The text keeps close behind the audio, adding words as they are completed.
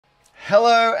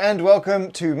Hello and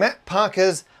welcome to Matt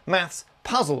Parker's Maths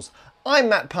Puzzles. I'm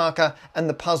Matt Parker and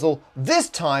the puzzle this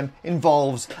time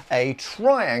involves a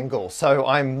triangle. So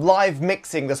I'm live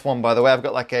mixing this one, by the way. I've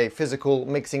got like a physical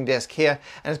mixing desk here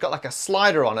and it's got like a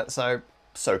slider on it, so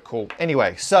cool.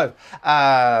 Anyway, so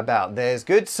about there's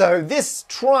good. So this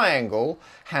triangle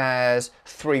has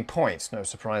 3 points, no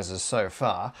surprises so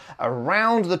far.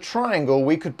 Around the triangle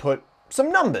we could put some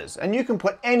numbers, and you can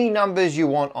put any numbers you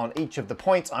want on each of the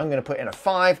points. I'm going to put in a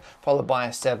 5 followed by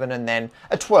a 7 and then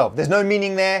a 12. There's no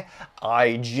meaning there.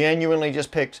 I genuinely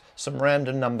just picked some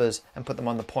random numbers and put them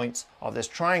on the points of this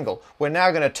triangle. We're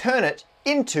now going to turn it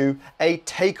into a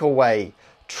takeaway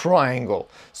triangle.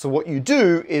 So what you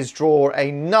do is draw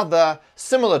another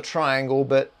similar triangle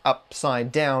but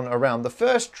upside down around the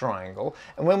first triangle,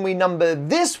 and when we number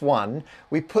this one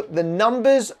we put the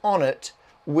numbers on it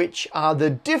which are the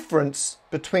difference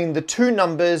between the two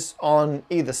numbers on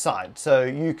either side. So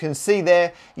you can see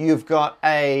there you've got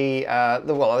a,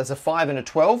 there's a 5 and a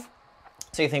 12.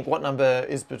 So you think what number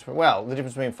is between, well, the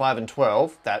difference between 5 and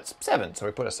 12, that's 7. So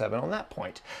we put a 7 on that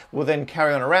point. We'll then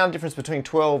carry on around, difference between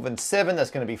 12 and 7,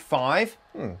 that's going to be 5.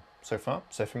 So far,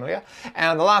 so familiar.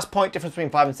 And the last point, difference between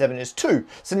 5 and 7 is 2.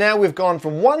 So now we've gone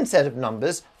from one set of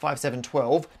numbers, 5, 7,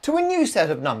 12, to a new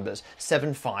set of numbers,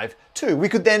 7, 5, 2. We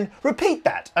could then repeat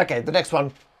that. Okay, the next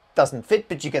one doesn't fit,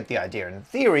 but you get the idea. In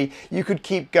theory, you could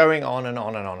keep going on and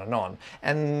on and on and on.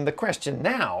 And the question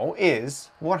now is,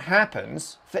 what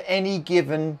happens for any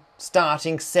given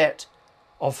starting set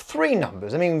of 3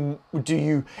 numbers? I mean, do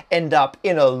you end up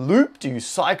in a loop? Do you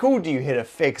cycle? Do you hit a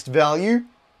fixed value?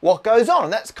 What goes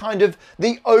on? That's kind of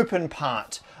the open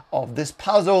part of this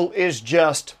puzzle, is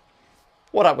just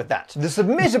what up with that. The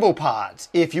submittable part,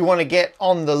 if you want to get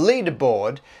on the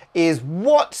leaderboard, is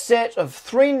what set of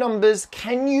 3 numbers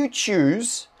can you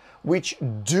choose which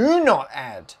do not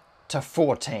add to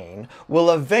 14 will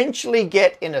eventually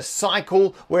get in a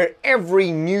cycle where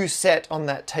every new set on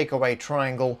that takeaway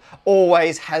triangle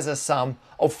always has a sum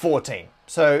of 14.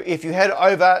 So if you head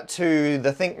over to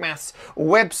the Think Maths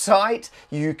website,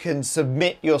 you can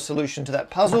submit your solution to that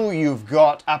puzzle. You've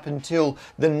got up until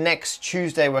the next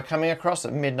Tuesday we're coming across.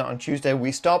 At midnight on Tuesday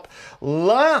we stop.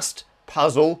 Last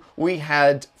puzzle we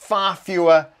had far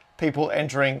fewer people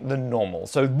entering than normal.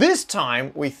 So this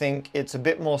time we think it's a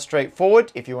bit more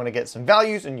straightforward if you want to get some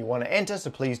values and you want to enter, so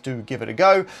please do give it a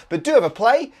go. But do have a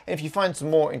play, and if you find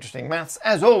some more interesting maths,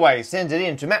 as always, send it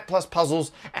in to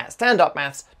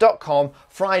mathpluspuzzles@standupmaths.com.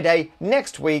 Friday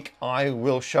next week I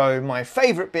will show my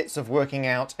favourite bits of working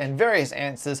out and various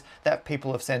answers that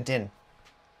people have sent in.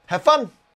 Have fun!